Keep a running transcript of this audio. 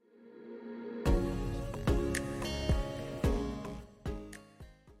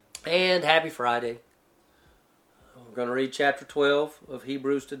And happy Friday. We're going to read chapter 12 of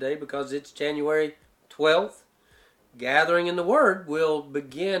Hebrews today because it's January 12th. Gathering in the Word will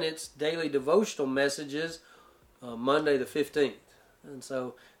begin its daily devotional messages Monday the 15th. And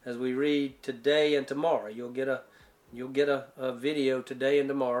so as we read today and tomorrow, you'll get a video today and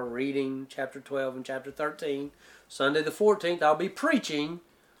tomorrow reading chapter 12 and chapter 13. Sunday the 14th, I'll be preaching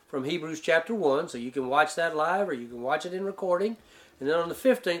from Hebrews chapter 1, so you can watch that live or you can watch it in recording. And then on the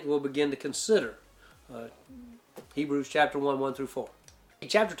 15th, we'll begin to consider Hebrews chapter 1, 1 through 4.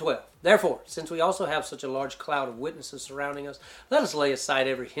 Chapter 12. Therefore, since we also have such a large cloud of witnesses surrounding us, let us lay aside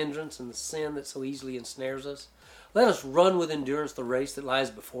every hindrance and the sin that so easily ensnares us. Let us run with endurance the race that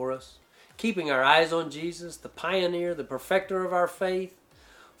lies before us, keeping our eyes on Jesus, the pioneer, the perfecter of our faith.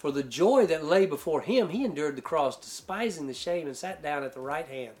 For the joy that lay before him, he endured the cross, despising the shame, and sat down at the right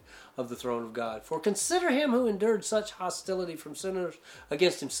hand of the throne of God. For consider him who endured such hostility from sinners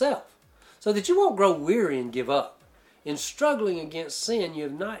against himself, so that you won't grow weary and give up. In struggling against sin, you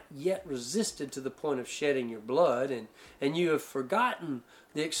have not yet resisted to the point of shedding your blood, and you have forgotten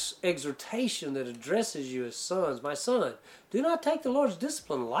the exhortation that addresses you as sons. My son, do not take the Lord's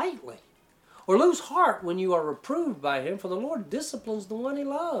discipline lightly, or lose heart when you are reproved by him, for the Lord disciplines the one he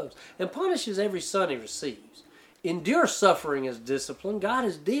loves, and punishes every son he receives. Endure suffering as discipline. God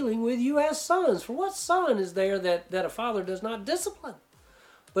is dealing with you as sons. For what son is there that a father does not discipline?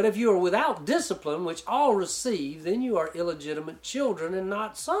 But if you are without discipline, which all receive, then you are illegitimate children and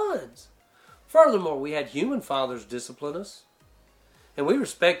not sons. Furthermore, we had human fathers discipline us, and we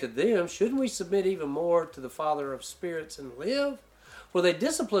respected them. Shouldn't we submit even more to the Father of spirits and live? For they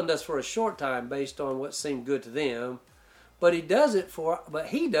disciplined us for a short time based on what seemed good to them, but he does it for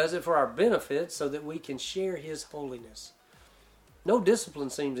our benefit so that we can share his holiness. No discipline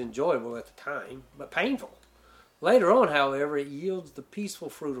seems enjoyable at the time, but painful. Later on, however, it yields the peaceful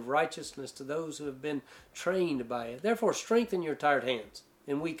fruit of righteousness to those who have been trained by it. Therefore, strengthen your tired hands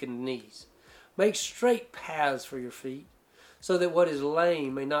and weakened knees. Make straight paths for your feet, so that what is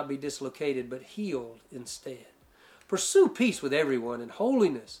lame may not be dislocated, but healed instead. Pursue peace with everyone and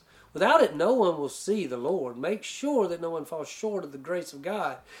holiness. Without it, no one will see the Lord. Make sure that no one falls short of the grace of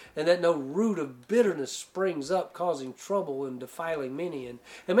God, and that no root of bitterness springs up, causing trouble and defiling many. And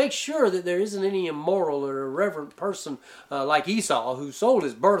make sure that there isn't any immoral or irreverent person like Esau, who sold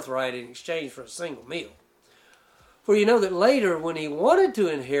his birthright in exchange for a single meal. For you know that later, when he wanted to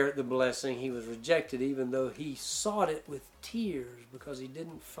inherit the blessing, he was rejected, even though he sought it with tears, because he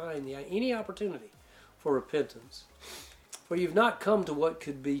didn't find any opportunity for repentance. For you've not come to what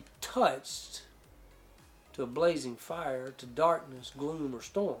could be touched, to a blazing fire, to darkness, gloom, or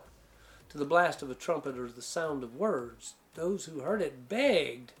storm, to the blast of a trumpet or the sound of words. Those who heard it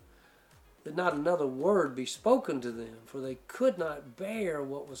begged that not another word be spoken to them, for they could not bear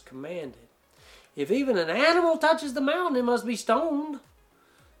what was commanded. If even an animal touches the mountain, it must be stoned.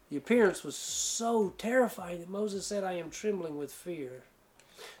 The appearance was so terrifying that Moses said, I am trembling with fear.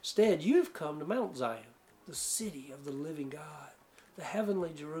 Instead, you've come to Mount Zion, the city of the living God, the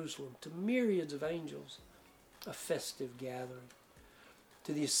heavenly Jerusalem, to myriads of angels, a festive gathering,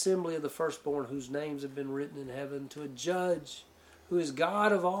 to the assembly of the firstborn whose names have been written in heaven, to a judge who is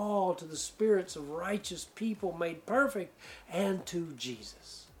God of all, to the spirits of righteous people made perfect, and to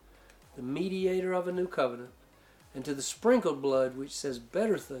Jesus, the mediator of a new covenant, and to the sprinkled blood which says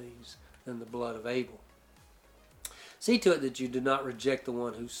better things than the blood of Abel. See to it that you do not reject the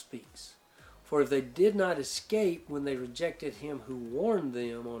one who speaks. For if they did not escape when they rejected him who warned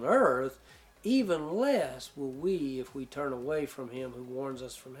them on earth, even less will we if we turn away from him who warns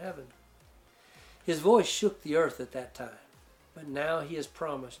us from heaven. His voice shook the earth at that time, but now he has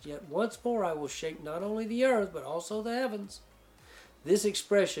promised, yet once more I will shake not only the earth, but also the heavens. This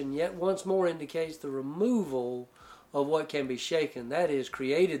expression, yet once more, indicates the removal of what can be shaken, that is,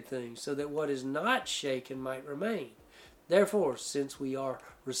 created things, so that what is not shaken might remain. Therefore, since we are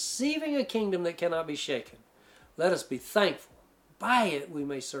receiving a kingdom that cannot be shaken, let us be thankful. By it we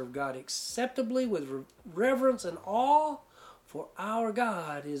may serve God acceptably with reverence and awe, for our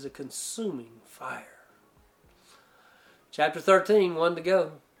God is a consuming fire. Chapter 13, one to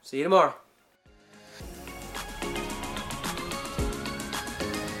go. See you tomorrow.